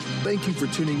Thank you for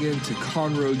tuning in to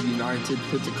Conroe United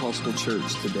Pentecostal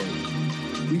Church today.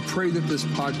 We pray that this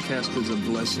podcast is a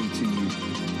blessing to you.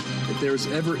 If there is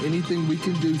ever anything we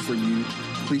can do for you,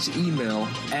 please email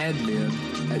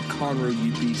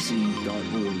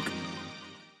admin@conroeupc.org.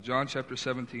 John chapter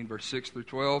 17, verse 6 through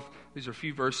 12. These are a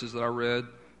few verses that I read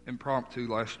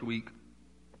impromptu last week.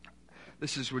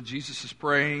 This is where Jesus is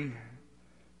praying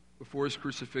before his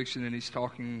crucifixion, and he's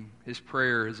talking, his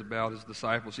prayer is about his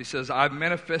disciples. He says, I've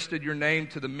manifested your name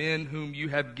to the men whom you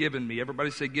have given me.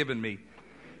 Everybody say, given me.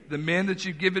 The men that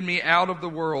you've given me out of the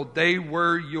world, they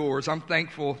were yours. I'm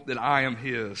thankful that I am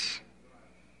his.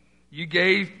 You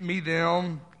gave me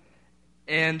them,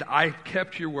 and I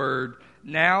kept your word.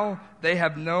 Now they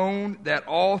have known that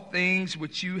all things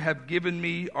which you have given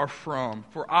me are from.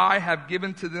 For I have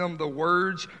given to them the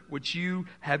words which you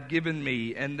have given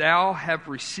me, and thou have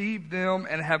received them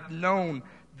and have known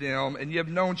them, and you have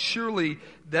known surely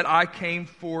that I came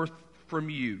forth from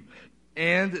you.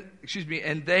 And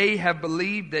they have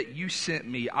believed that you sent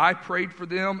me. I prayed for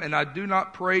them, and I do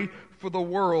not pray for the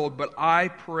world, but I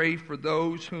pray for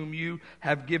those whom you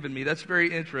have given me. That's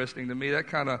very interesting to me. That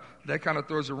kind of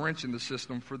throws a wrench in the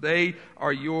system. For they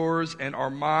are yours and are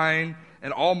mine,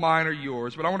 and all mine are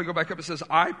yours. But I want to go back up. It says,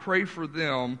 I pray for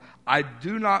them. I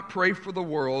do not pray for the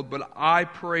world, but I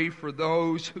pray for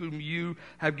those whom you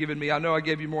have given me. I know I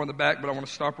gave you more in the back, but I want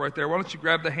to stop right there. Why don't you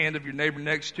grab the hand of your neighbor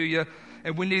next to you?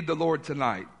 And we need the Lord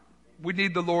tonight. We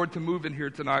need the Lord to move in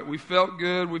here tonight. We felt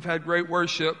good. We've had great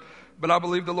worship. But I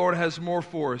believe the Lord has more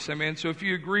for us. Amen. So if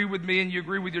you agree with me and you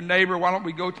agree with your neighbor, why don't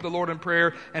we go to the Lord in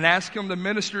prayer and ask him to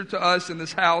minister to us in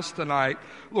this house tonight.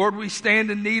 Lord, we stand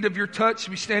in need of your touch.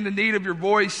 We stand in need of your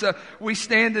voice. We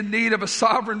stand in need of a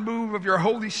sovereign move of your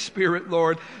Holy Spirit,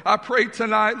 Lord. I pray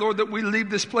tonight, Lord, that we leave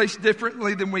this place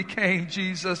differently than we came,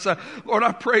 Jesus. Lord,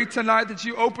 I pray tonight that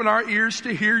you open our ears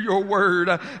to hear your word.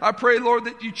 I pray, Lord,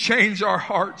 that you change our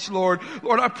hearts, Lord.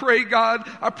 Lord, I pray, God,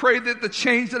 I pray that the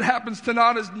change that happens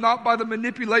tonight is not by the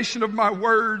manipulation of my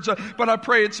words, but I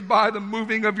pray it's by the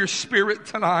moving of your Spirit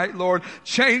tonight, Lord.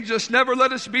 Change us. Never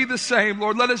let us be the same,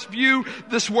 Lord. Let us view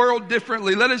this world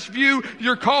differently. Let us view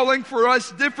your calling for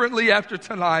us differently after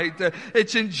tonight.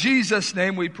 It's in Jesus'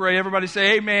 name we pray. Everybody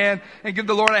say amen and give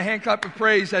the Lord a hand clap of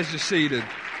praise as you're seated.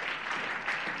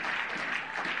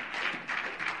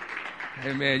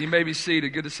 Amen. You may be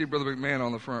seated. Good to see Brother McMahon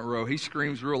on the front row. He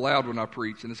screams real loud when I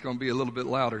preach, and it's going to be a little bit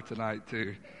louder tonight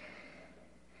too.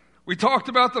 We talked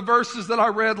about the verses that I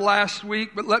read last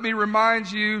week, but let me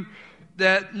remind you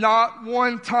that not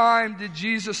one time did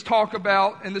Jesus talk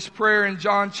about in this prayer in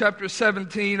John chapter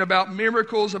 17 about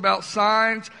miracles, about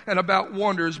signs, and about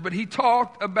wonders, but he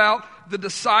talked about the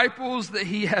disciples that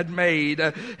he had made.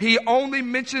 He only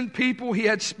mentioned people he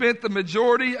had spent the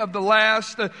majority of the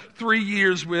last 3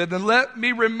 years with. And let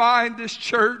me remind this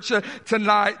church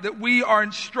tonight that we are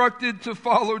instructed to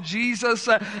follow Jesus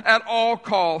at all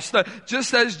costs.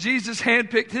 Just as Jesus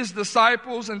handpicked his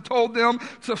disciples and told them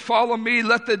to follow me,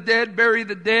 let the dead bury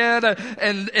the dead,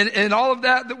 and all of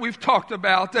that we've talked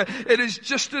about. It is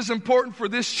just as important for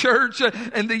this church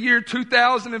in the year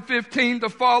 2015 to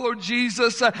follow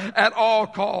Jesus at all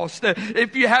costs.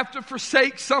 If you have to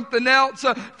forsake something else,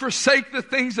 forsake the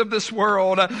things of this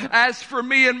world. As for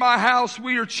me and my house,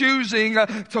 we are choosing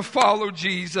to follow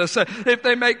Jesus. If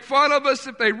they make fun of us,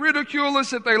 if they ridicule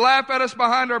us, if they laugh at us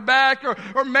behind our back,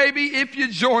 or maybe if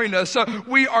you join us,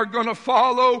 we are going to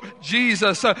follow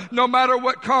Jesus. No matter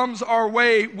what comes our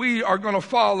way, we are going to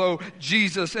follow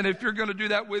Jesus. And if you're going to do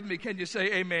that with me, can you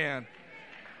say amen?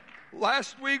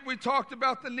 Last week we talked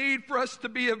about the need for us to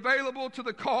be available to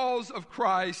the cause of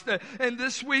Christ. And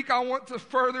this week I want to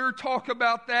further talk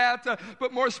about that.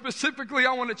 But more specifically,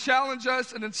 I want to challenge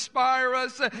us and inspire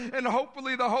us. And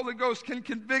hopefully the Holy Ghost can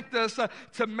convict us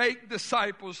to make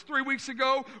disciples. 3 weeks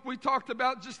ago we talked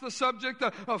about just the subject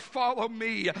of follow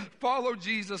me, follow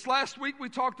Jesus. Last week we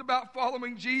talked about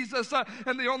following Jesus.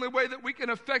 And the only way that we can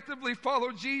effectively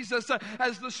follow Jesus,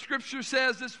 as the scripture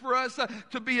says, is for us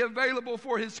to be available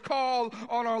for his call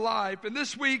on our life. And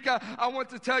this week, I want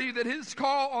to tell you that his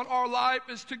call on our life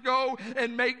is to go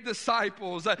and make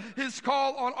disciples. His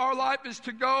call on our life is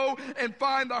to go and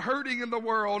find the hurting in the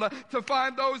world, to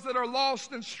find those that are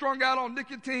lost and strung out on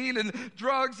nicotine and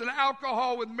drugs and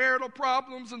alcohol with marital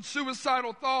problems and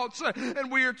suicidal thoughts,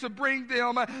 and we are to bring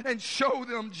them and show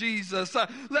them Jesus.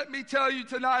 Let me tell you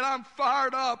tonight, I'm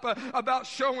fired up about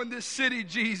showing this city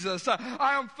Jesus.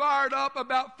 I am fired up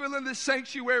about filling this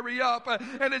sanctuary up,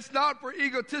 and it's not for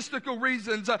egotistical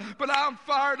reasons, but I'm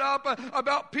fired up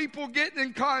about people getting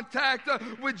in contact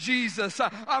with Jesus.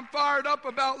 I'm fired up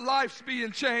about lives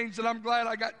being changed, and I'm glad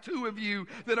I got two of you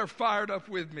that are fired up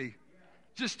with me.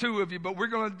 just two of you, but we're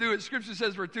going to do it. Scripture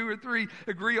says where two or three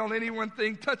agree on any one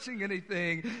thing, touching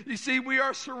anything. You see, we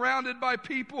are surrounded by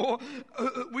people.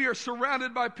 We are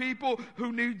surrounded by people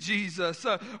who need Jesus.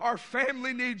 Our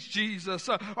family needs Jesus.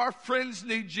 Our friends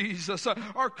need Jesus.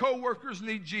 Our co-workers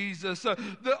need Jesus.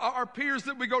 Our peers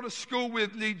that we go to school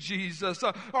with need Jesus.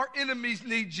 Our enemies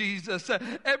need Jesus.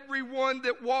 Everyone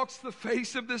that walks the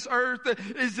face of this earth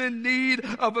is in need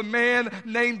of a man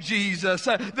named Jesus.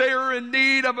 They are in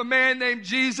need of a man named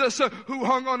Jesus who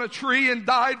hung on a tree and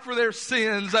died for their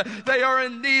sins. They are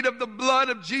in need of the blood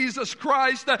of Jesus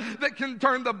Christ that can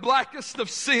turn the blackest of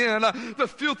sin, the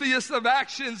filthiest of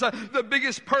actions, the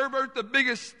biggest pervert, the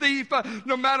biggest thief,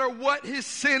 no matter what his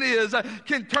sin is,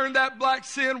 can turn that black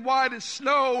sin white as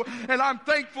snow. And I'm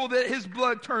thankful that his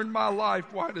blood turned my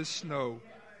life white as snow.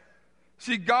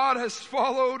 See, God has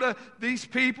followed these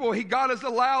people. God has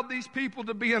allowed these people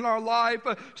to be in our life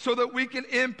so that we can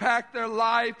impact their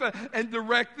life and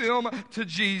direct them to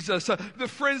Jesus. The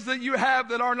friends that you have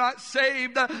that are not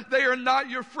saved, they are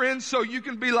not your friends so you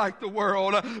can be like the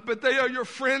world, but they are your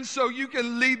friends so you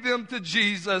can lead them to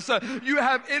Jesus. You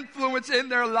have influence in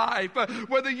their life,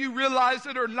 whether you realize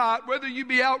it or not, whether you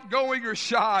be outgoing or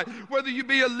shy, whether you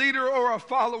be a leader or a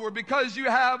follower, because you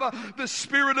have the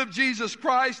Spirit of Jesus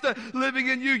Christ living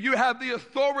in you. You have the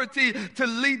authority to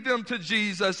lead them to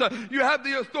Jesus. You have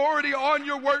the authority on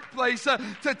your workplace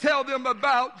to tell them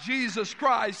about Jesus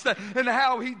Christ and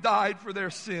how he died for their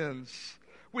sins.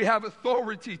 We have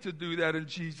authority to do that in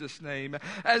Jesus' name.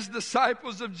 As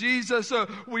disciples of Jesus,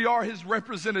 we are his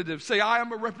representatives. Say, I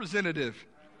am a representative.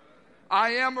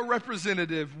 I am a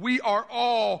representative. We are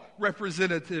all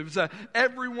representatives.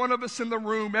 Every one of us in the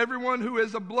room, everyone who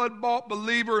is a blood-bought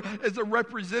believer is a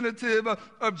representative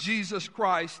of Jesus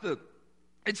Christ.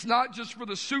 It's not just for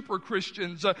the super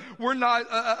Christians. We're not.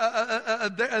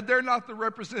 They're not the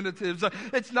representatives.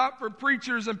 It's not for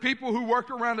preachers and people who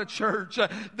work around a church.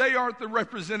 They aren't the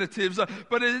representatives.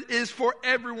 But it is for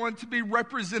everyone to be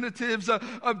representatives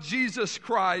of Jesus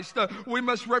Christ. We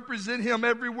must represent him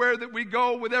everywhere that we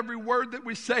go, with every word that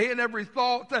we say and every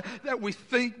thought that we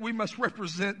think. We must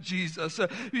represent Jesus.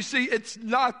 You see, it's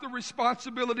not the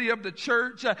responsibility of the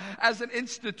church as an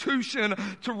institution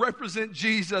to represent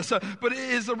Jesus, but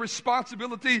it is a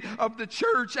responsibility of the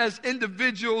church as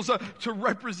individuals to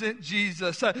represent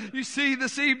Jesus. You see,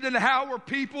 this evening, how are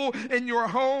people in your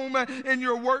home, in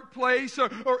your workplace,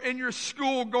 or in your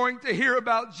school going to hear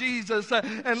about Jesus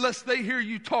unless they hear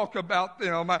you talk about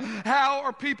them? How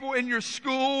are people in your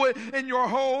school, in your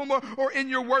home, or in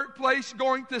your workplace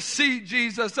going to see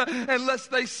Jesus unless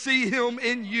they see him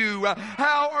in you?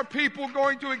 How are people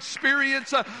going to experience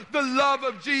the love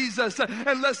of Jesus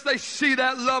unless they see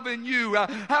that love in you?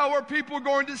 How are people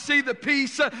going to see the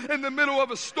peace in the middle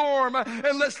of a storm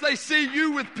unless they see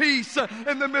you with peace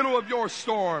in the middle of your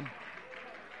storm?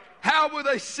 How will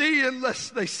they see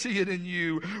unless they see it in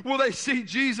you? Will they see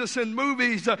Jesus in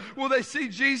movies? Will they see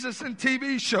Jesus in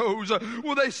TV shows?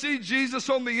 Will they see Jesus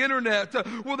on the internet?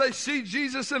 Will they see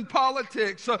Jesus in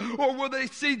politics? Or will they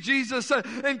see Jesus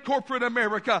in corporate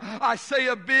America? I say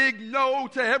a big no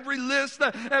to every list,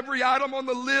 every item on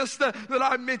the list that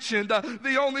I mentioned.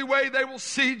 The only way they will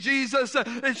see Jesus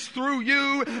is through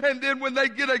you, and then when they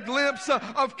get a glimpse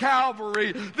of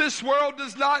Calvary. This world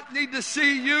does not need to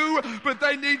see you, but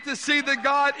they need to see the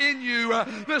God in you.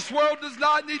 This world does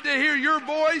not need to hear your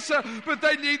voice, but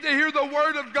they need to hear the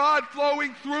Word of God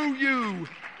flowing through you.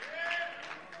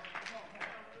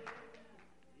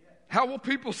 How will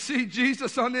people see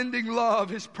Jesus' unending love,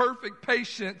 his perfect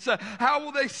patience? How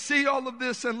will they see all of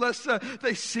this unless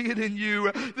they see it in you?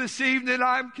 This evening,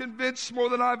 I'm convinced more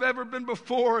than I've ever been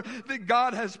before that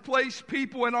God has placed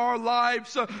people in our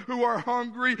lives who are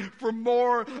hungry for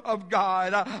more of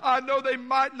God. I know they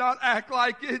might not act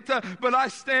like it, but I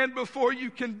stand before you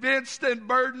convinced and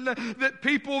burdened that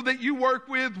people that you work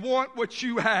with want what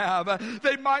you have.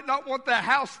 They might not want the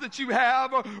house that you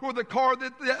have or the car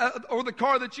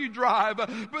that you drive,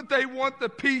 but they want the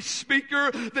peace speaker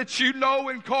that you know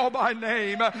and call by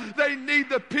name. They need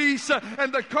the peace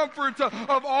and the comfort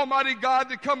of Almighty God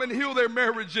to come and heal their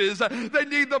marriages. They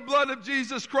need the blood of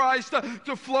Jesus Christ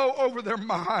to flow over their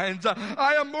minds.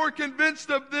 I am more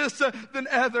convinced of this than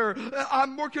ever.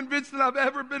 I'm more convinced than I've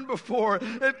ever been before.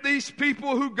 If these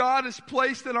people who God has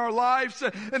placed in our lives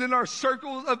and in our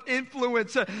circles of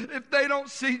influence, if they don't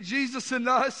see Jesus in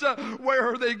us, where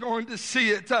are they going to see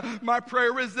it? My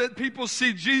prayer is that that people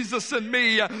see Jesus in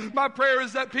me. My prayer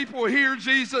is that people hear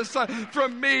Jesus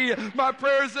from me. My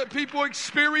prayer is that people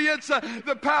experience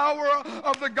the power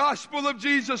of the gospel of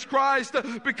Jesus Christ,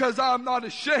 because I'm not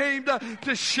ashamed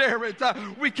to share it.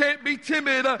 We can't be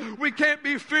timid. We can't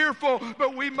be fearful,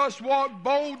 but we must walk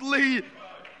boldly.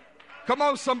 Come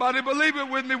on, somebody, believe it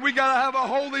with me. We got to have a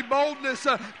holy boldness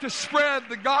to spread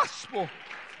the gospel.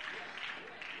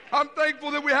 I'm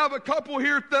thankful that we have a couple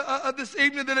here this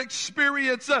evening that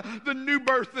experience the new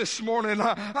birth this morning.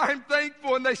 I'm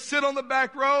thankful, and they sit on the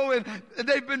back row, and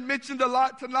they've been mentioned a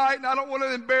lot tonight, and I don't want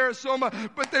to embarrass them,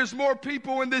 but there's more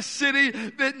people in this city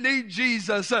that need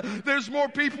Jesus. There's more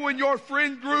people in your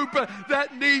friend group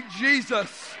that need Jesus.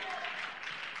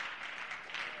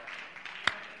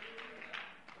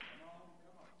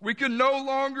 We can no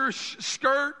longer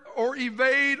skirt or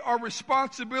evade our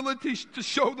responsibilities to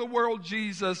show the world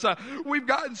Jesus. We've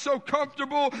gotten so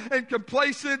comfortable and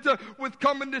complacent with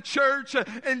coming to church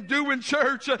and doing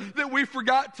church that we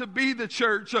forgot to be the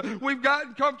church. We've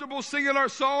gotten comfortable singing our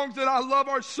songs, and I love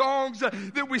our songs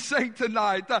that we sang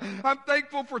tonight. I'm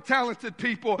thankful for talented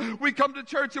people. We come to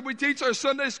church and we teach our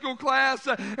Sunday school class,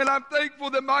 and I'm thankful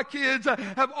that my kids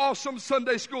have awesome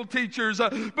Sunday school teachers.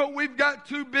 But we've got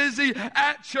too busy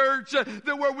at church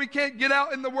that where we can't get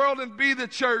out in the world and be the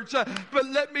church. But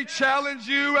let me challenge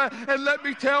you and let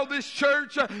me tell this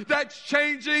church that's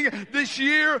changing this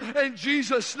year in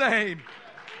Jesus' name.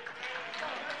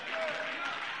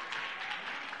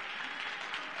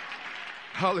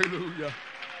 Hallelujah.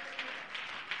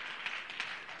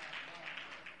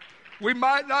 We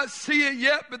might not see it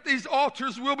yet, but these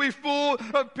altars will be full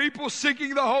of people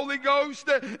seeking the Holy Ghost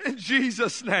in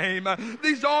Jesus' name.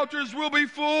 These altars will be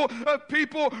full of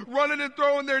people running and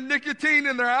throwing their nicotine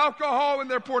and their alcohol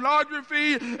and their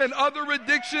pornography and other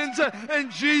addictions in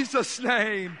Jesus'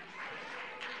 name.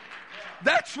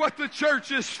 That's what the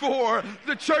church is for.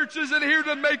 The church isn't here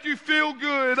to make you feel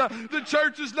good. The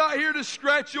church is not here to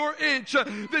scratch your itch.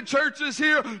 The church is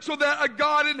here so that a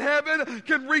God in heaven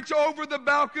can reach over the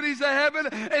balconies of heaven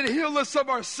and heal us of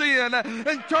our sin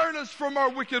and turn us from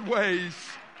our wicked ways.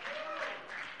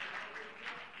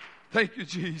 Thank you,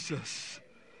 Jesus.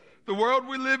 The world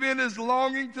we live in is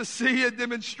longing to see a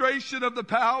demonstration of the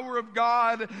power of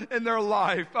God in their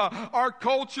life. Our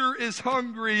culture is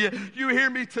hungry. You hear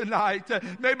me tonight.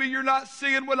 Maybe you're not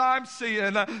seeing what I'm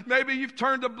seeing. Maybe you've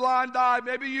turned a blind eye.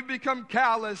 Maybe you've become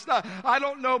calloused. I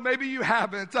don't know. Maybe you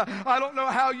haven't. I don't know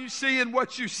how you see and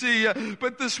what you see.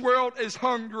 But this world is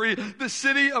hungry. The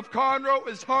city of Conroe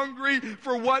is hungry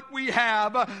for what we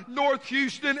have. North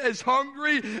Houston is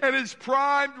hungry and is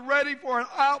primed, ready for an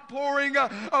outpouring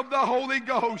of the Holy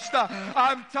Ghost.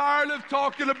 I'm tired of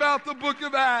talking about the book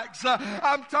of Acts.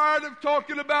 I'm tired of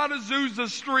talking about Azusa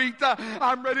Street.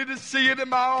 I'm ready to see it in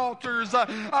my altars.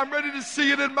 I'm ready to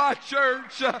see it in my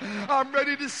church. I'm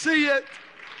ready to see it.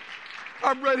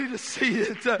 I'm ready to see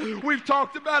it. We've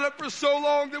talked about it for so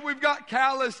long that we've got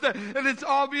calloused, and it's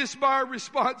obvious by our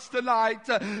response tonight.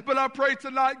 But I pray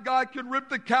tonight God can rip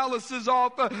the calluses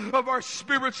off of our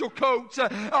spiritual coats,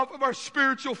 off of our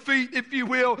spiritual feet, if you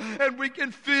will, and we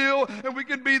can feel and we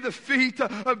can be the feet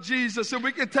of Jesus, and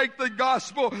we can take the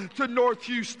gospel to North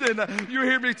Houston. You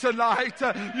hear me tonight?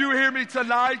 You hear me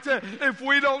tonight? If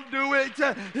we don't do it,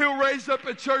 He'll raise up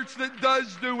a church that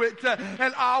does do it,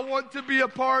 and I want to be a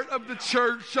part of the church.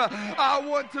 I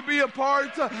want to be a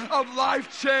part of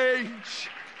life change.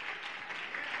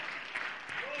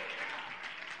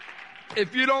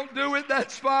 If you don't do it,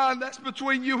 that's fine. That's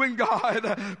between you and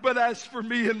God. But as for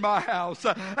me and my house,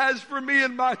 as for me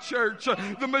and my church,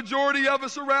 the majority of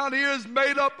us around here is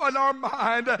made up in our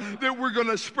mind that we're going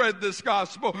to spread this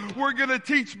gospel. We're going to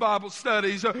teach Bible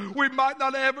studies. We might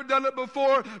not have ever done it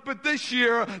before, but this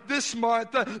year, this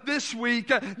month, this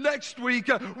week, next week,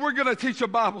 we're going to teach a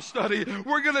Bible study.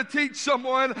 We're going to teach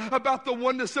someone about the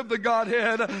oneness of the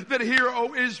Godhead, that here,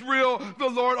 O Israel, the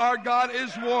Lord our God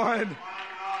is one.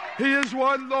 He is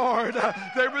one Lord.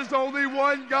 There is only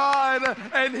one God,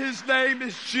 and His name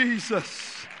is Jesus.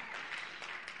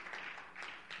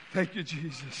 Thank you,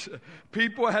 Jesus.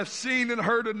 People have seen and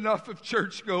heard enough of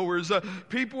churchgoers.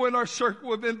 People in our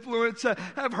circle of influence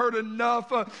have heard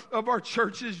enough of our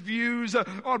church's views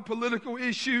on political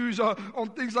issues, on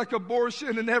things like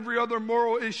abortion and every other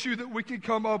moral issue that we can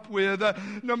come up with.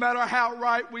 No matter how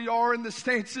right we are in the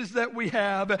stances that we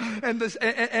have and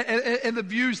the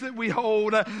views that we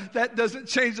hold, that doesn't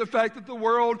change the fact that the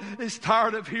world is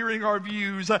tired of hearing our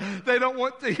views. They don't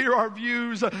want to hear our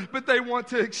views, but they want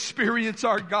to experience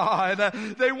our God. God.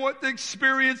 They want to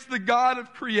experience the God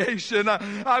of creation.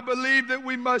 I believe that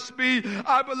we must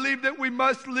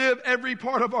live every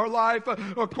part of our life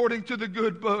according to the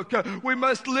good book. We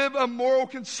must live a moral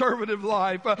conservative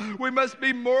life. We must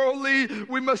be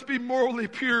morally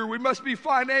pure. We must be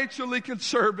financially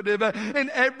conservative in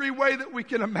every way that we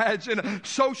can imagine.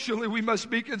 Socially, we must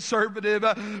be conservative.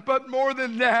 But more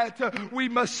than that, we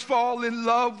must fall in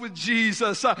love with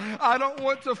Jesus. I don't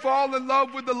want to fall in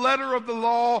love with the letter of the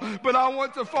law, but I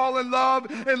want to fall in love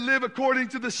and live according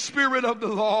to the spirit of the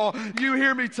law. You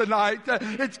hear me tonight?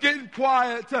 It's getting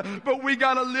quiet, but we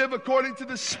got to live according to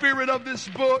the spirit of this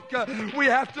book. We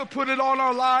have to put it on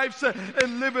our lives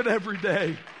and live it every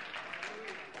day.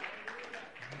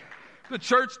 The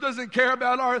church doesn't care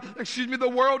about the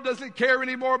world doesn't care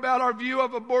anymore about our view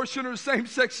of abortion or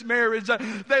same-sex marriage.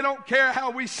 They don't care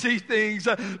how we see things,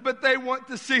 but they want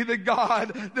to see the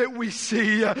God that we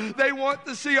see. They want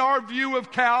to see our view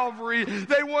of Calvary.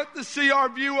 They want to see our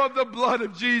view of the blood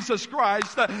of Jesus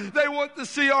Christ. They want to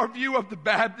see our view of the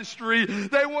baptistry.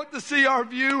 They want to see our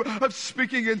view of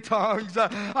speaking in tongues.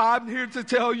 I'm here to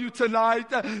tell you tonight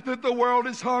that the world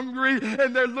is hungry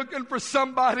and they're looking for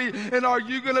somebody. And are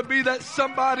you going to be that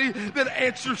somebody that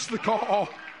answers the call?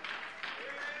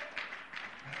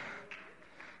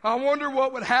 I wonder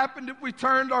what would happen if we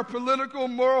turned our political,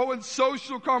 moral, and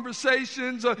social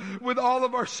conversations with all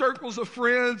of our circles of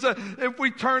friends, if we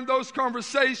turned those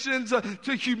conversations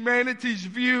to humanity's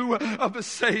view of a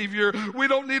Savior. We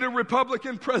don't need a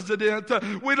Republican president.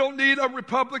 We don't need a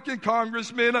Republican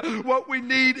congressman. What we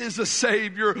need is a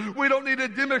Savior. We don't need a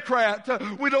Democrat.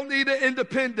 We don't need an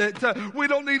independent. We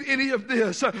don't need any of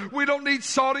this. We don't need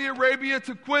Saudi Arabia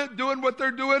to quit doing what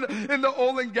they're doing in the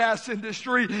oil and gas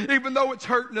industry, even though it's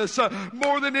hurting us.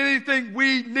 More than anything,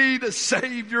 we need a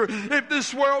Savior. If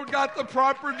this world got the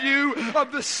proper view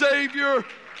of the Savior,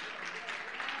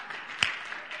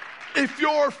 if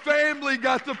your family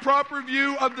got the proper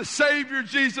view of the Savior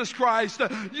Jesus Christ,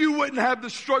 you wouldn't have the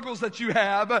struggles that you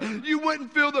have. You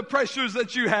wouldn't feel the pressures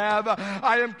that you have.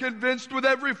 I am convinced with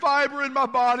every fiber in my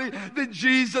body that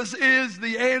Jesus is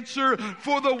the answer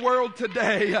for the world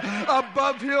today.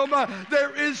 Above Him,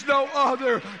 there is no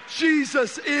other.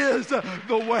 Jesus is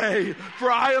the way. For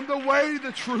I am the way,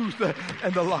 the truth,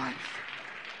 and the life.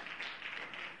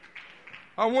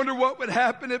 I wonder what would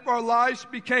happen if our lives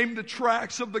became the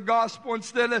tracts of the gospel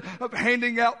instead of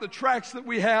handing out the tracts that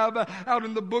we have out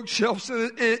in the bookshelves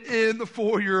in the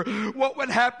foyer. What would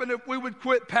happen if we would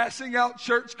quit passing out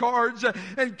church cards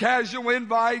and casual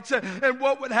invites? And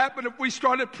what would happen if we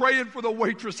started praying for the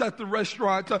waitress at the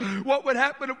restaurant? What would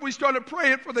happen if we started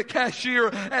praying for the cashier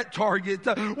at Target?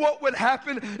 What would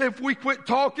happen if we quit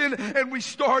talking and we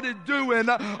started doing?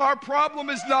 Our problem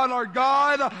is not our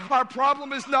God. Our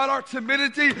problem is not our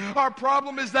timidity. Our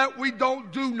problem is that we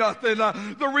don't do nothing.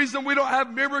 The reason we don't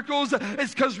have miracles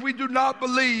is because we do not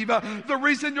believe. The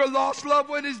reason your lost loved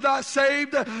one is not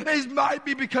saved might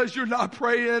be because you're not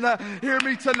praying. Hear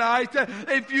me tonight.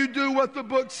 If you do what the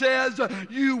book says,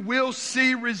 you will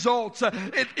see results.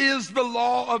 It is the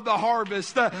law of the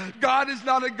harvest. God is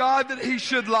not a God that He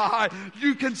should lie.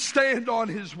 You can stand on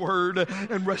His word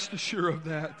and rest assured of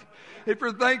that. If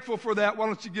you're thankful for that, why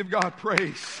don't you give God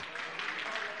praise?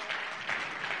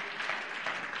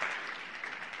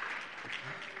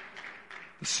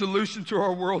 The solution to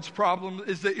our world's problem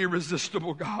is the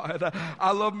irresistible God.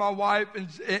 I love my wife, and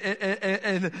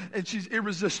she's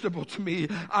irresistible to me.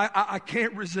 I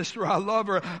can't resist her. I love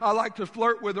her. I like to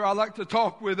flirt with her. I like to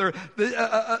talk with her.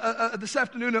 This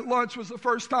afternoon at lunch was the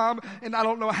first time, and I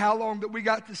don't know how long, that we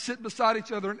got to sit beside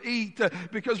each other and eat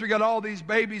because we got all these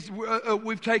babies.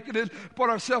 We've taken it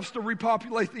upon ourselves to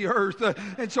repopulate the earth.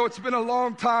 And so it's been a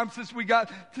long time since we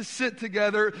got to sit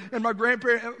together. And my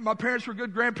parents were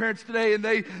good grandparents today,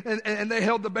 and they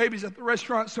held the babies at the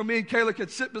restaurant so me and Kayla could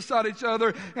sit beside each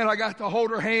other, and I got to hold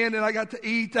her hand and I got to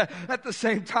eat at the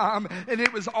same time, and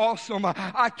it was awesome.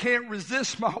 I can't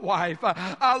resist my wife.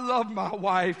 I love my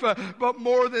wife, but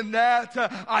more than that,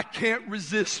 I can't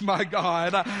resist my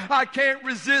God. I can't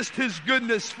resist His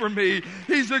goodness for me.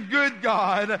 He's a good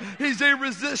God. He's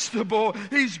irresistible.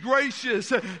 He's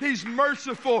gracious. He's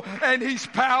merciful, and He's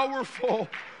powerful.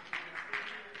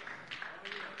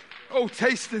 Oh,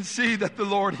 taste and see that the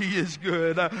Lord, He is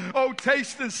good. Oh,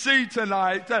 taste and see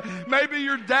tonight. Maybe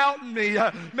you're doubting me.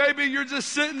 Maybe you're just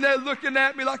sitting there looking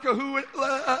at me like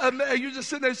you're just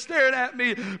sitting there staring at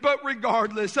me. But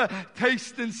regardless,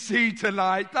 taste and see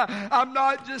tonight. I'm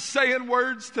not just saying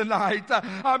words tonight.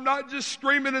 I'm not just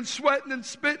screaming and sweating and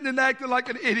spitting and acting like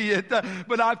an idiot.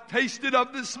 But I've tasted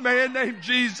of this man named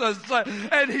Jesus,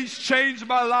 and He's changed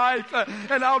my life,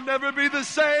 and I'll never be the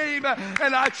same.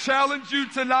 And I challenge you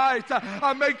tonight.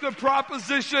 I make the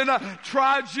proposition,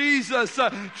 try Jesus.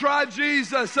 Try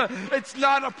Jesus. It's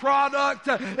not a product.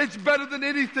 It's better than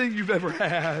anything you've ever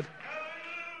had.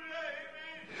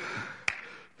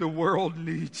 The world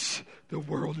needs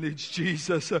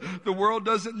Jesus. The world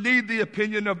doesn't need the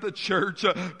opinion of the church,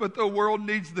 but the world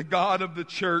needs the God of the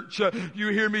church. You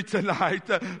hear me tonight?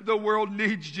 The world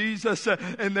needs Jesus,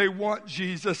 and they want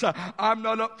Jesus. I'm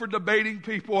not up for debating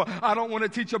people. I don't want to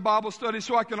teach a Bible study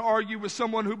so I can argue with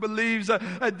someone who believes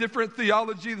a different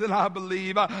theology than I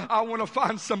believe. I want to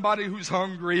find somebody who's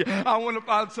hungry. I want to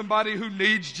find somebody who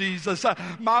needs Jesus.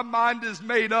 My mind is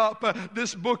made up.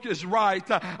 This book is right.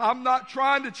 I'm not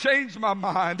trying to change my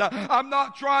mind. I'm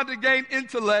not trying to gain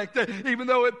intellect, even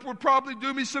though it would probably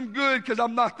do me some good because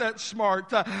I'm not that smart.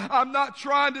 I'm not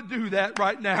trying to do that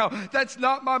right now. That's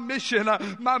not my mission.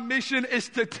 My mission is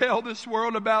to tell this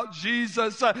world about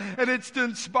Jesus, and it's to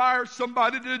inspire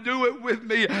somebody to do it with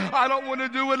me. I don't want to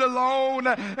do it alone,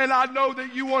 and I know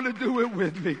that you want to do it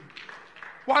with me.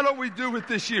 Why don't we do it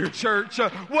this year, church?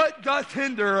 What does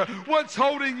hinder? What's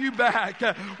holding you back?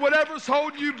 Whatever's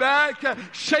holding you back,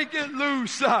 shake it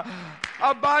loose.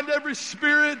 I bind every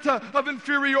spirit of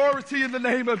inferiority in the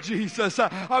name of Jesus.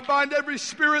 I bind every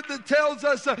spirit that tells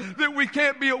us that we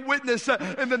can't be a witness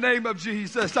in the name of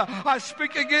Jesus. I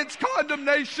speak against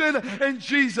condemnation in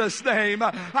Jesus' name.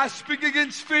 I speak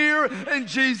against fear in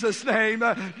Jesus' name.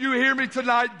 You hear me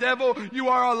tonight, devil? You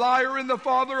are a liar and the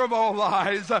father of all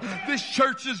lies. This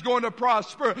church is going to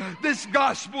prosper. This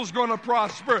gospel is going to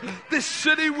prosper. This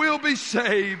city will be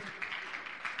saved.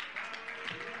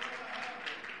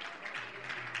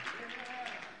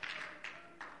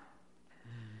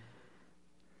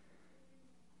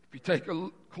 If you take a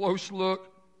close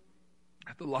look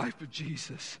at the life of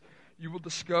Jesus, you will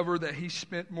discover that He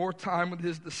spent more time with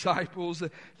His disciples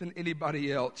than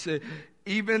anybody else.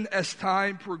 Even as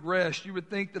time progressed, you would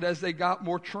think that as they got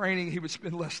more training, He would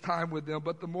spend less time with them.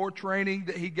 But the more training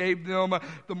that He gave them,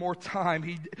 the more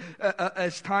time.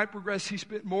 As time progressed, He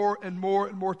spent more and more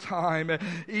and more time.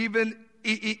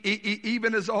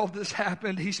 Even as all this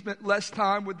happened, He spent less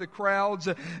time with the crowds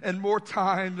and more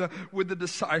time with the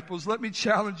disciples. Let me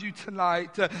challenge you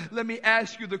tonight. Let me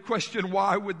ask you the question,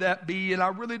 why would that be? And I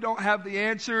really don't have the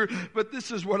answer, but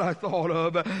this is what I thought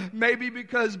of. Maybe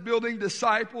because building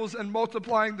disciples and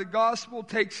multiplying the gospel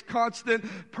takes constant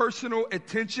personal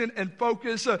attention and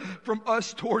focus from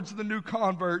us towards the new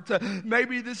convert.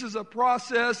 Maybe this is a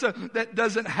process that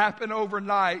doesn't happen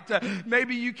overnight.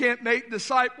 Maybe you can't make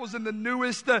disciples in the newest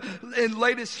and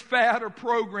latest fad or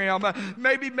program.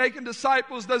 Maybe making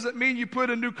disciples doesn't mean you put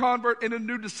a new convert in a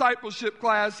new discipleship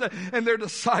class and they're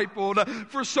discipled.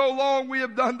 For so long we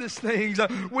have done these things.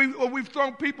 We've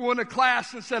thrown people in a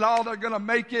class and said, oh, they're going to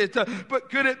make it. But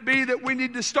could it be that we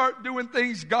need to start doing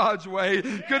things God's way?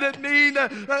 Could it be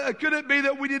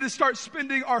that we need to start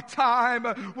spending our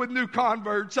time with new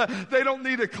converts? They don't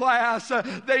need a class.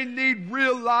 They need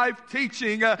real life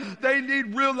teaching. They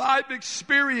need real life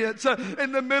experience.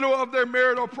 In the middle of their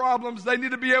marital problems, they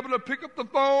need to be able to pick up the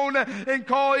phone and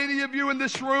call any of you in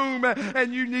this room,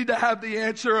 and you need to have the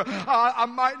answer. I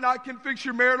might not can fix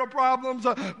your marital problems,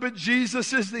 but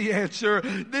Jesus is the answer.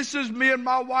 This is me and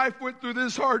my wife went through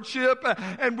this hardship,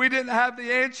 and we didn't have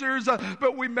the answers,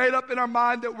 but we made up in our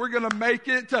mind that we're going to make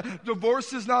it.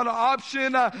 Divorce is not an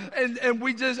option, and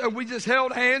we just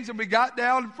held hands and we got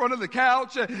down in front of the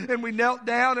couch and we knelt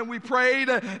down and we prayed,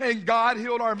 and God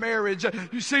healed our marriage.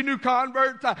 You see, new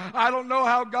convert, I don't know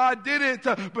how God did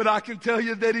it, but I can tell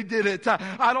you that He did it.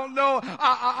 I don't know,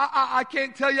 I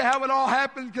can't tell you how it all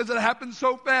happened because it happened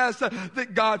so fast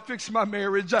that God fixed my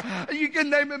marriage. You can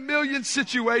name a million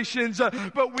situations,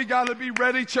 but we got to be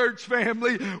ready, church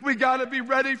family. We got to be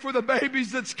ready for the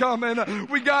babies that's coming.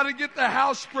 We got to get the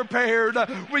house prepared.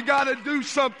 We got to do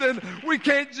something. We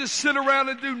can't just sit around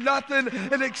and do nothing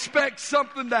and expect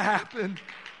something to happen.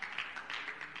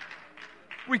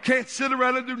 We can't sit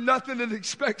around and do nothing and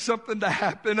expect something to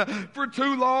happen. For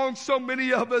too long, so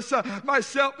many of us,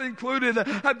 myself included,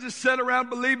 have just sat around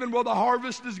believing, well, the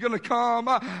harvest is going to come.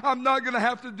 I'm not going to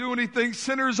have to do anything.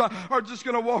 Sinners are just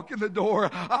going to walk in the door.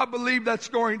 I believe that's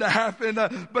going to happen.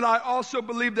 But I also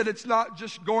believe that it's not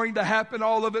just going to happen,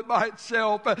 all of it by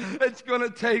itself. It's going to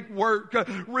take work.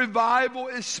 Revival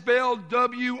is spelled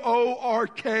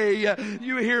W-O-R-K.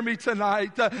 You hear me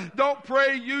tonight. Don't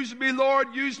pray, use me,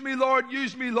 Lord, use me, Lord,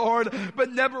 use me, Lord,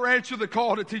 but never answer the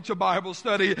call to teach a Bible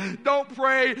study. Don't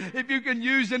pray, if you can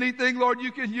use anything, Lord,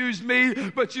 you can use me,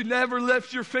 but you never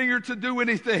lift your finger to do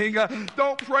anything.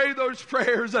 Don't pray those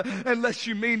prayers unless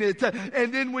you mean it.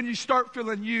 And then when you start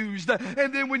feeling used,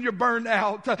 and then when you're burned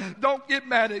out, don't get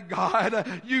mad at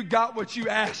God. You got what you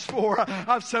asked for.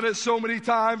 I've said it so many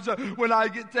times. When I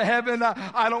get to heaven,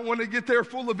 I don't want to get there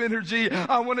full of energy.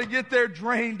 I want to get there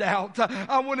drained out.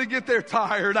 I want to get there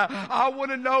tired. I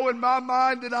want to know in my mind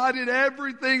that I did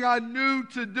everything I knew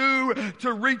to do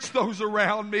to reach those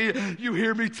around me. You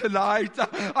hear me tonight?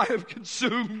 I am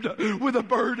consumed with a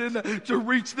burden to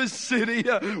reach this city.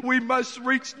 We must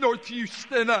reach North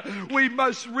Houston. We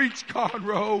must reach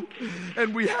Conroe.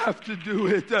 And we have to do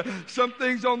it. Some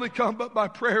things only come but by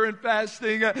prayer and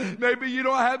fasting. Maybe you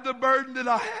don't have the burden that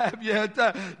I have yet.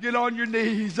 Get on your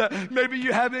knees. Maybe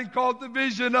you haven't caught the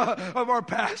vision of our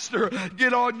pastor.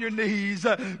 Get on your knees.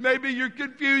 Maybe you're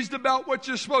confused about what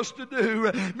you're supposed to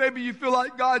do. Maybe you feel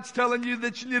like God's telling you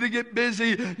that you need to get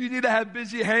busy. You need to have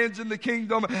busy hands in the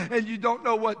kingdom, and you don't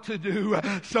know what to do.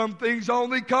 Some things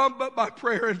only come but by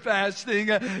prayer and fasting.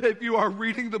 If you are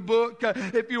reading the book,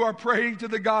 if you are praying to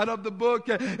the God of the book,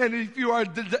 and if you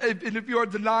are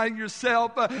denying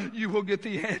yourself, you will get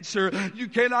the answer. You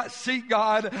cannot seek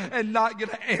God and not get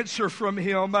an answer from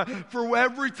Him. For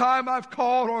every time I've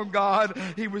called on God,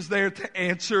 He was there to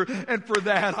answer, and for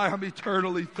that I am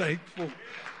eternally thankful.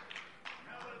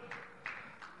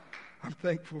 I'm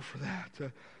thankful for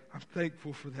that. I'm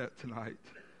thankful for that tonight.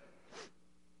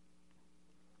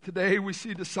 Today we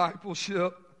see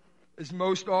discipleship is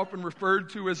most often referred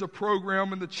to as a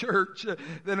program in the church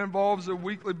that involves a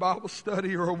weekly Bible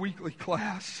study or a weekly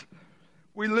class.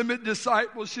 We limit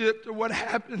discipleship to what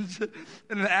happens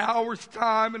in an hour's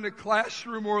time in a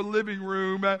classroom or a living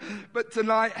room. But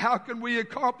tonight, how can we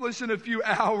accomplish in a few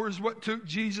hours what took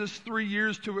Jesus 3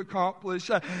 years to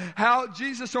accomplish? How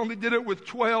Jesus only did it with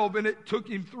 12 and it took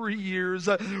Him 3 years.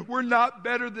 We're not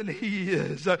better than He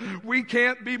is. We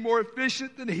can't be more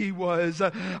efficient than He was.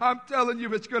 I'm telling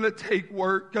you, it's going to take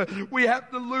work. We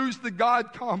have to lose the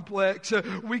God complex.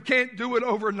 We can't do it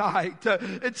overnight.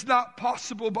 It's not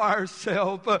possible by ourselves.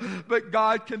 But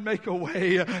God can make a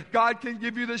way. God can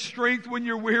give you the strength when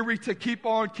you're weary to keep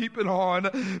on keeping on.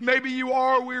 Maybe you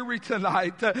are weary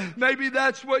tonight. Maybe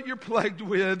that's what you're plagued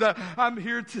with. I'm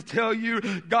here to tell you,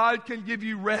 God can give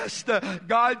you rest.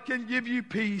 God can give you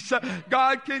peace.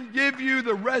 God can give you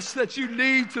the rest that you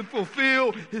need to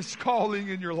fulfill His calling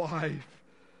in your life.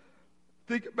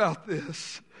 Think about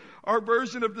this. Our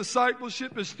version of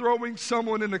discipleship is throwing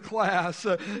someone in a class.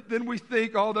 Then we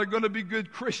think, oh, they're going to be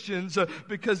good Christians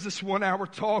because this 1 hour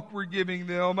talk we're giving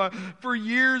them. For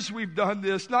years we've done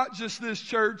this, not just this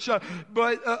church,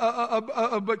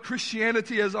 but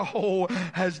Christianity as a whole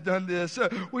has done this.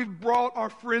 We've brought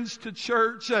our friends to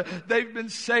church. They've been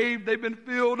saved. They've been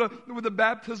filled with the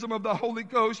baptism of the Holy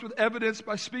Ghost with evidence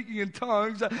by speaking in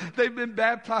tongues. They've been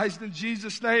baptized in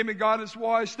Jesus' name, and God has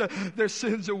washed their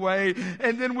sins away.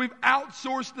 And then we've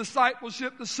outsourced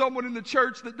discipleship to someone in the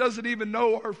church that doesn't even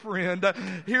know our friend.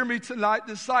 Hear me tonight.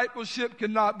 Discipleship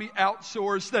cannot be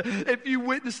outsourced. If you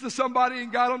witness to somebody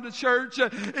and got them to church,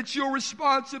 it's your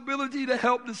responsibility to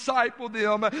help disciple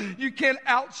them. You can't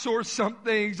outsource some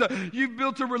things. You've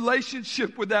built a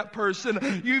relationship with that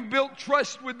person. You've built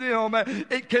trust with them.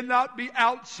 It cannot be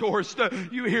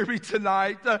outsourced. You hear me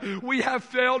tonight. We have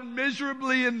failed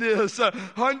miserably in this.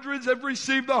 Hundreds have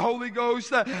received the Holy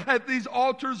Ghost at these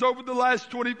altars over the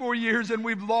last 24 years, and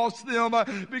we've lost them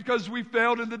because we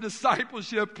failed in the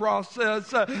discipleship process.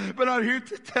 But I'm here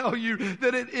to tell you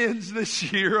that it ends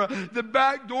this year. The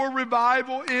backdoor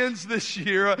revival ends this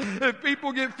year. If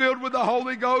people get filled with the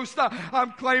Holy Ghost,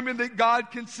 I'm claiming that God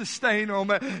can sustain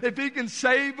them. If He can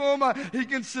save them, He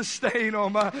can sustain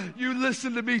them. You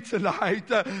listen to me tonight.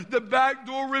 The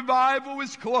backdoor revival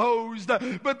is closed,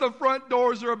 but the front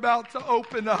doors are about to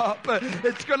open up.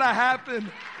 It's going to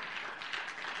happen.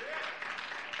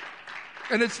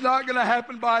 And it's not going to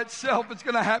happen by itself. It's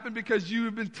going to happen because you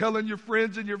have been telling your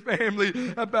friends and your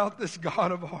family about this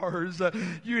God of ours.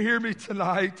 You hear me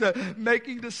tonight.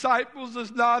 Making disciples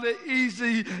is not an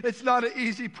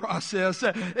easy process.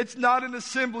 It's not an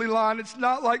assembly line. It's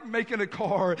not like making a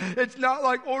car. It's not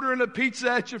like ordering a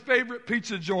pizza at your favorite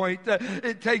pizza joint.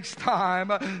 It takes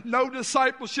time. No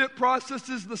discipleship process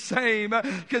is the same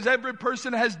because every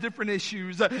person has different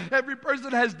issues. Every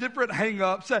person has different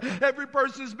hang-ups. Every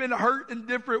person has been hurt in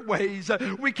different ways.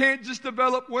 We can't just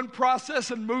develop one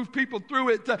process and move people through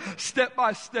it step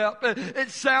by step. It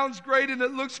sounds great and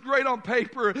it looks great on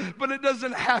paper, but it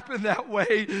doesn't happen that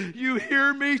way. You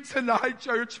hear me tonight,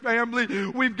 church family?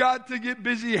 We've got to get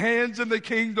busy hands in the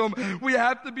kingdom. We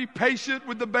have to be patient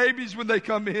with the babies when they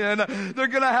come in. They're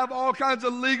going to have all kinds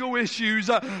of legal issues.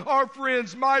 Our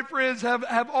friends, my friends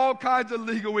have all kinds of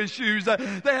legal issues.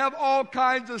 They have all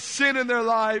kinds of sin in their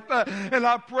life. And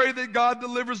I pray that God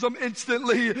delivers them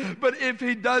instantly. But if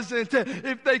He doesn't,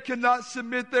 if they cannot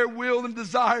submit their will and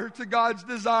desire to God's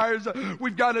desires,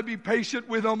 we've got to be patient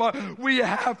with them. We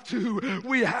have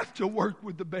to work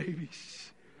with the babies.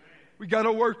 We got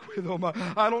to work with them.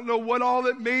 I don't know what all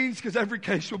it means because every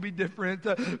case will be different,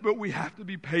 but we have to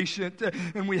be patient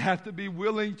and we have to be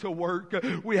willing to work.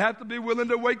 We have to be willing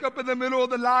to wake up in the middle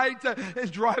of the night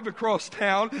and drive across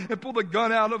town and pull the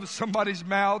gun out of somebody's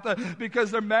mouth because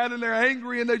they're mad and they're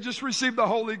angry and they just received the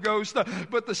Holy Ghost,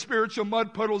 but the spiritual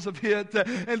mud puddles have hit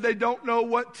and they don't know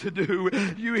what to do.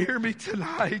 You hear me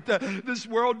tonight? This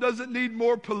world doesn't need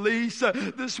more police.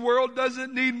 This world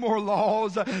doesn't need more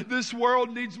laws. This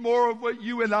world needs more of what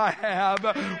you and I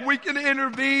have. We can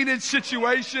intervene in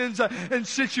situations and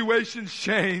situations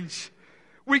change.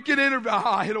 We can intervene.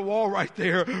 I hit a wall right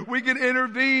there. We can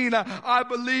intervene. I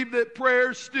believe that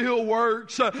prayer still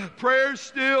works. Prayer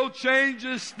still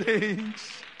changes things.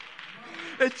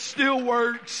 It still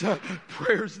works.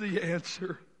 Prayer's the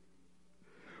answer.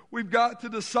 We've got to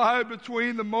decide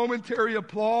between the momentary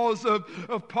applause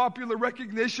of popular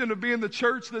recognition of being the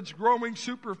church that's growing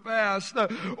super fast,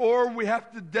 or we have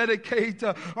to dedicate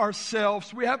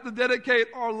ourselves. We have to dedicate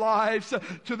our lives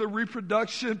to the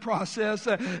reproduction process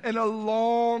and a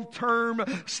long-term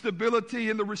stability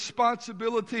and the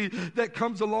responsibility that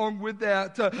comes along with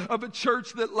that of a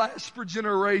church that lasts for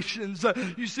generations.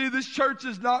 You see, this church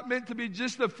is not meant to be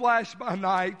just a flash by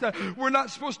night. We're not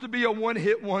supposed to be a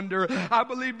one-hit wonder. I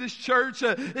believe this church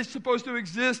is supposed to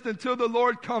exist until the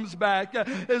Lord comes back.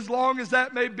 As long as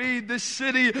that may be, this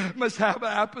city must have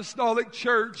an apostolic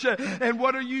church. And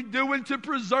what are you doing to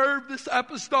preserve this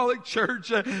apostolic church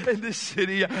in this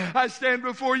city? I stand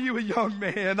before you, a young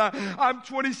man. I'm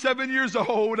 27 years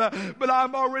old, but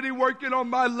I'm already working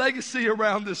on my legacy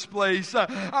around this place.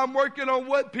 I'm working on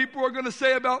what people are going to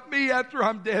say about me after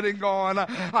I'm dead and gone.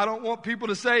 I don't want people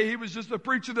to say he was just a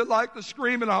preacher that liked to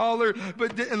scream and holler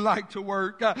but didn't like to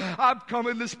work. I've come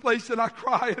in this place and I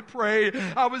cry and pray.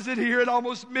 I was in here at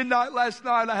almost midnight last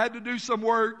night. I had to do some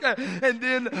work. And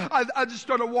then I just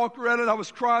started walking around and I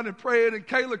was crying and praying. And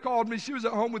Kayla called me. She was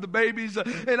at home with the babies.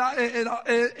 And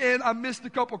I missed a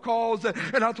couple calls.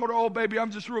 And I told her, oh, baby,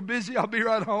 I'm just real busy. I'll be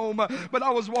right home. But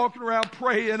I was walking around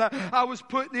praying. I was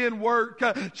putting in work.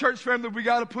 Church family, we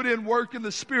got to put in work in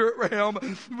the spirit realm.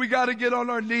 We got to get on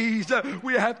our knees.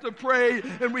 We have to pray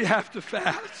and we have to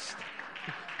fast.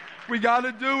 We got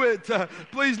to do it.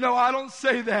 Please know I don't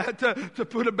say that to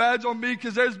put a badge on me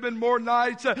because there's been more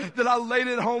nights that I laid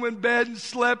at home in bed and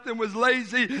slept and was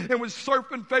lazy and was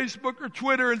surfing Facebook or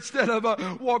Twitter instead of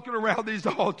walking around these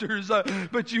altars.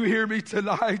 But you hear me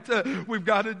tonight. We've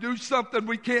got to do something.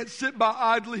 We can't sit by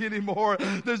idly anymore.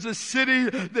 There's a city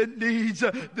that needs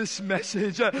this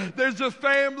message. There's a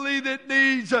family that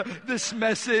needs this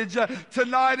message.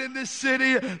 Tonight in this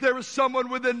city, there was someone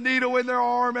with a needle in their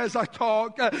arm as I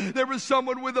talk. There was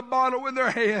someone with a bottle in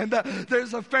their hand.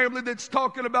 There's a family that's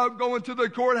talking about going to the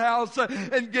courthouse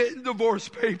and getting divorce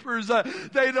papers.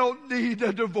 They don't need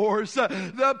a divorce.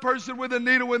 That person with a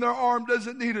needle in their arm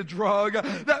doesn't need a drug.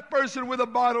 That person with a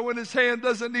bottle in his hand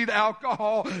doesn't need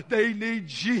alcohol. They need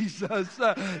Jesus.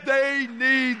 They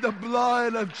need the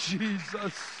blood of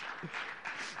Jesus.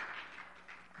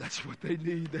 That's what they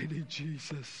need. They need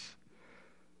Jesus.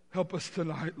 Help us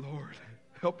tonight, Lord.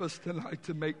 Help us tonight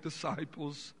to make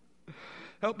disciples.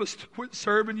 Help us to quit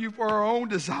serving you for our own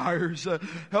desires.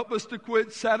 Help us to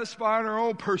quit satisfying our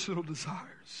own personal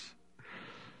desires.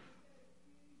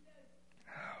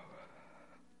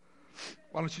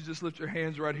 Why don't you just lift your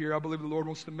hands right here? I believe the Lord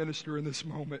wants to minister in this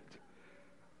moment.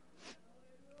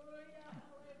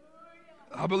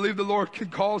 I believe the Lord can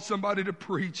call somebody to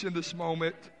preach in this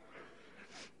moment.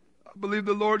 I believe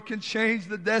the Lord can change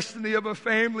the destiny of a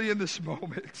family in this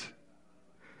moment.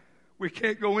 We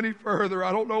can't go any further.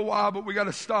 I don't know why, but we got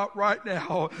to stop right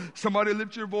now. Somebody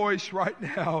lift your voice right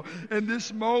now. In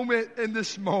this moment,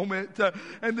 a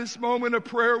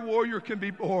prayer warrior can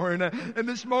be born. In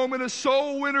this moment, a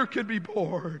soul winner can be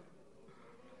born.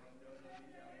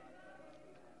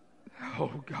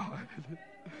 Oh God.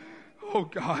 Oh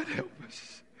God, help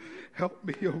us. Help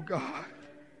me, oh God.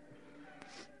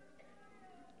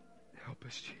 Help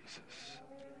us, Jesus.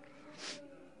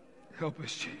 Help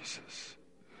us, Jesus.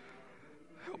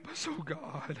 Help us, oh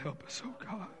God. Help us, oh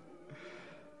God.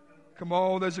 Come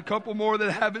on, there's a couple more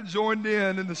that haven't joined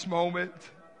in this moment.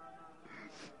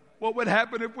 What would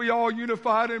happen if we all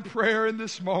unified in prayer in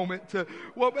this moment?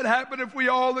 What would happen if we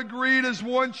all agreed as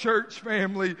one church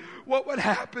family? What would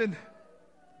happen?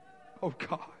 Oh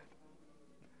God.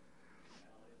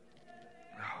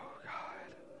 Oh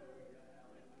God.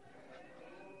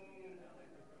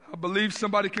 I believe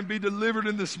somebody can be delivered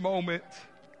in this moment.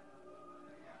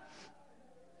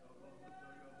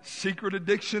 Secret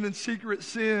addiction and secret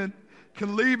sin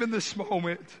can leave in this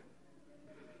moment.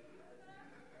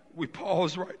 We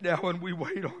pause right now and we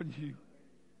wait on you.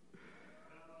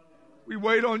 We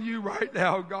wait on you right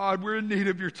now, God. We're in need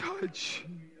of your touch.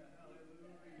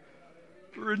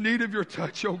 We're in need of your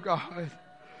touch, oh God.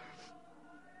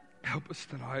 Help us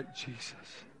tonight, Jesus.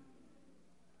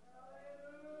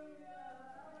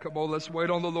 Come on, let's wait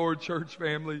on the Lord, church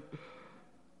family.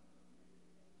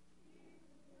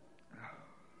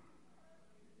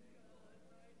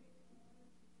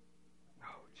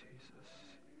 Oh, Jesus.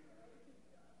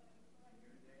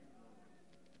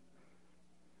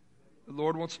 The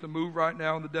Lord wants to move right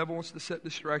now, and the devil wants to set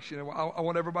distraction. And I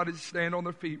want everybody to stand on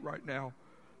their feet right now.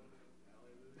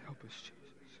 Help us, Jesus.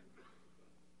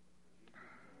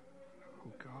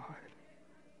 Oh, God.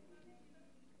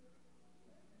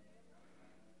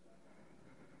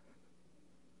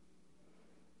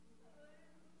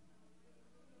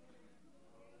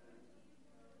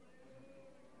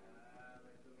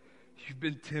 You've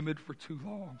been timid for too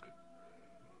long.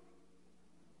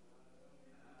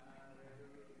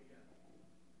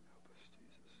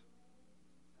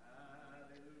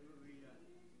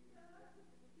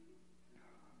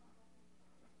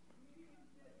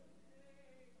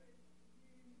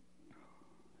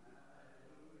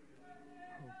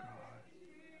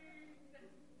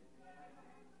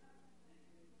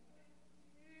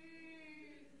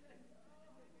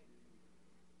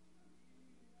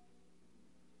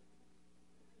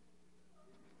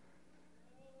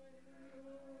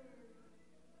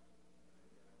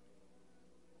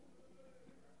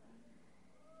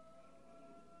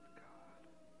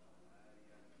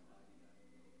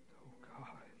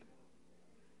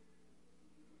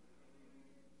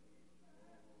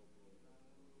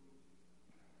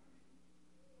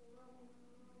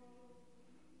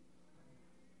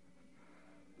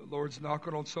 The Lord's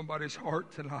knocking on somebody's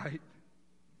heart tonight.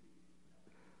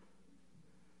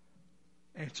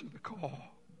 Answer the call.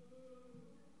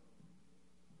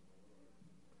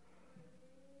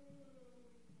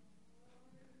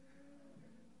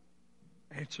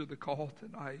 Answer the call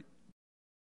tonight.